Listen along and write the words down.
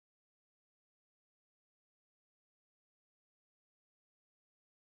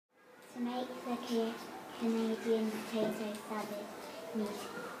Canadian potato salad, you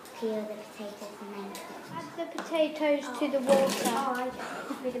peel the potatoes and then cut. Add the potatoes to the water.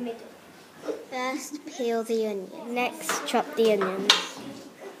 With the middle. First, peel the onion. Next, chop the onions.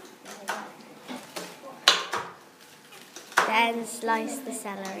 Then slice the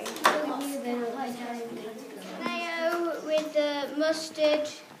celery. Mayo with the mustard,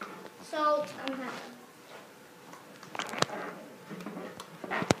 salt and pepper.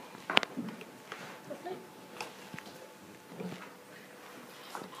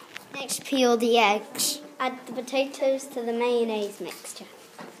 Next, peel the eggs. Add the potatoes to the mayonnaise mixture.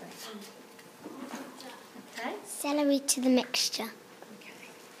 Okay. Celery to the mixture. Okay.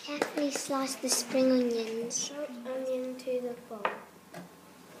 Carefully slice the spring onions. Salt onion to the bowl.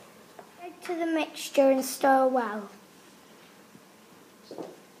 Add to the mixture and stir well.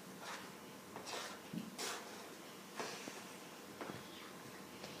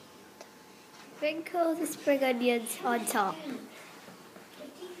 Sprinkle the spring onions on top.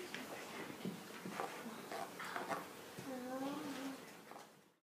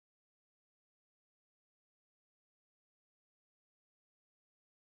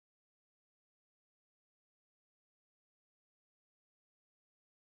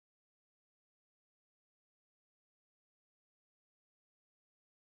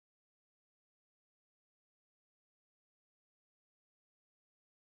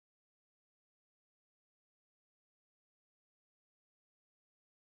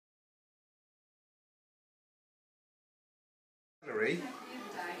 Celery,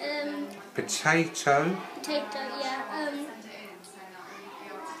 potato, yeah.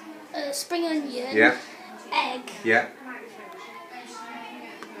 Spring onion. yeah, Egg. yeah.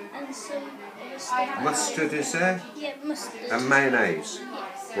 And some other stuff. Mustard is there? Yeah, mustard. And mayonnaise.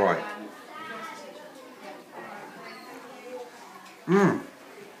 Yes. Right. Mmm.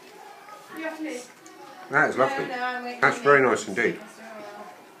 That is lovely. That's very nice indeed.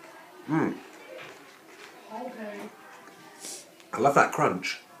 Mmm. I love that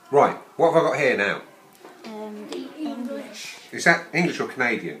crunch. Right, what have I got here now? The English. Is that English or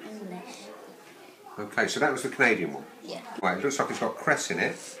Canadian? English. Okay, so that was the Canadian one. Yeah. Right, it looks like it's got cress in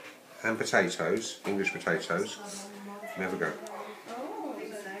it and potatoes, English potatoes. Never go.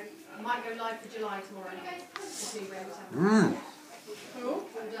 I might go live for July tomorrow. Mmm.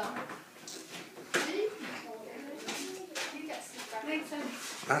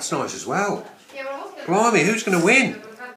 That's nice as well. Blimey, who's going to win?